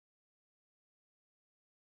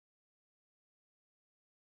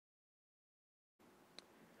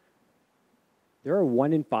There are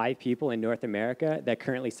 1 in 5 people in North America that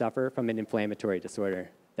currently suffer from an inflammatory disorder.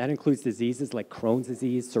 That includes diseases like Crohn's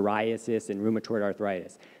disease, psoriasis, and rheumatoid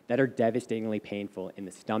arthritis that are devastatingly painful in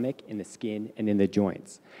the stomach, in the skin, and in the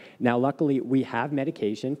joints. Now, luckily, we have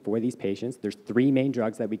medication for these patients. There's 3 main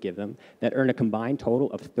drugs that we give them that earn a combined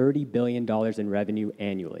total of $30 billion in revenue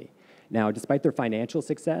annually. Now, despite their financial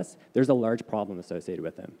success, there's a large problem associated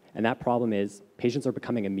with them, and that problem is patients are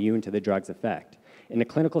becoming immune to the drug's effect. In a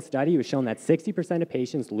clinical study, it was shown that 60% of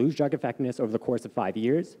patients lose drug effectiveness over the course of 5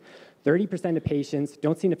 years. 30% of patients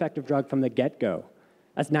don't see an effective drug from the get-go.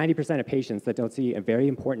 That's 90% of patients that don't see a very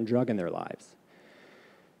important drug in their lives.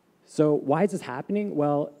 So why is this happening?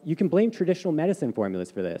 Well, you can blame traditional medicine formulas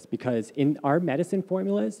for this because in our medicine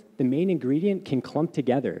formulas, the main ingredient can clump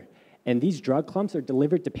together. And these drug clumps are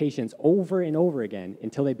delivered to patients over and over again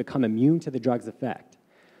until they become immune to the drug's effect.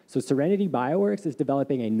 So Serenity Bioworks is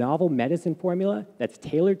developing a novel medicine formula that's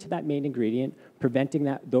tailored to that main ingredient, preventing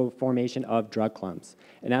the formation of drug clumps.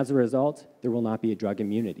 And as a result, there will not be a drug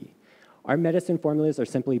immunity. Our medicine formulas are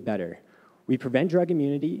simply better. We prevent drug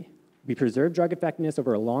immunity, we preserve drug effectiveness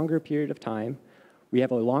over a longer period of time, we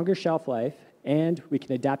have a longer shelf life, and we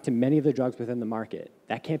can adapt to many of the drugs within the market.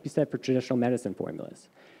 That can't be said for traditional medicine formulas.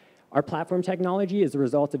 Our platform technology is a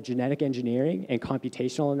result of genetic engineering and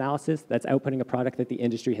computational analysis that's outputting a product that the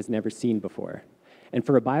industry has never seen before. And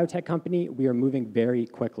for a biotech company, we are moving very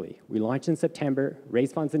quickly. We launched in September,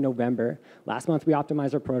 raised funds in November. Last month, we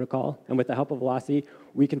optimized our protocol. And with the help of Velocity,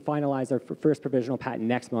 we can finalize our first provisional patent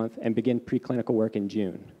next month and begin preclinical work in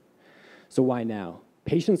June. So why now?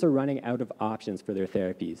 Patients are running out of options for their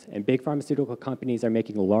therapies, and big pharmaceutical companies are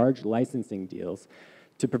making large licensing deals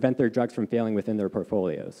to prevent their drugs from failing within their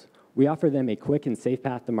portfolios. We offer them a quick and safe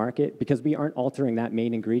path to market because we aren't altering that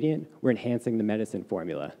main ingredient, we're enhancing the medicine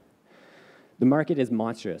formula. The market is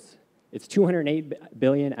monstrous. It's $208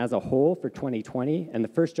 billion as a whole for 2020, and the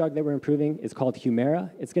first drug that we're improving is called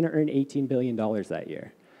Humira. It's gonna earn $18 billion that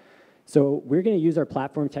year. So we're gonna use our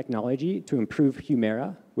platform technology to improve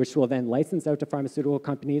Humira, which will then license out to pharmaceutical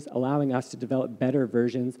companies, allowing us to develop better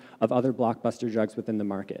versions of other blockbuster drugs within the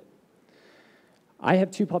market. I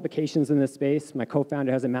have 2 publications in this space. My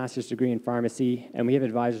co-founder has a master's degree in pharmacy, and we have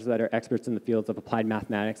advisors that are experts in the fields of applied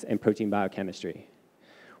mathematics and protein biochemistry.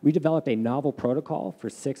 We developed a novel protocol for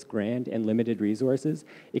 $6,000 and limited resources.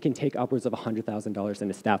 It can take upwards of $100,000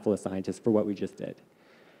 and a staff full of scientists for what we just did.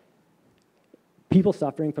 People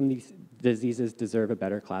suffering from these diseases deserve a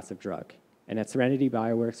better class of drug. And at Serenity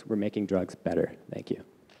Bioworks, we're making drugs better. Thank you.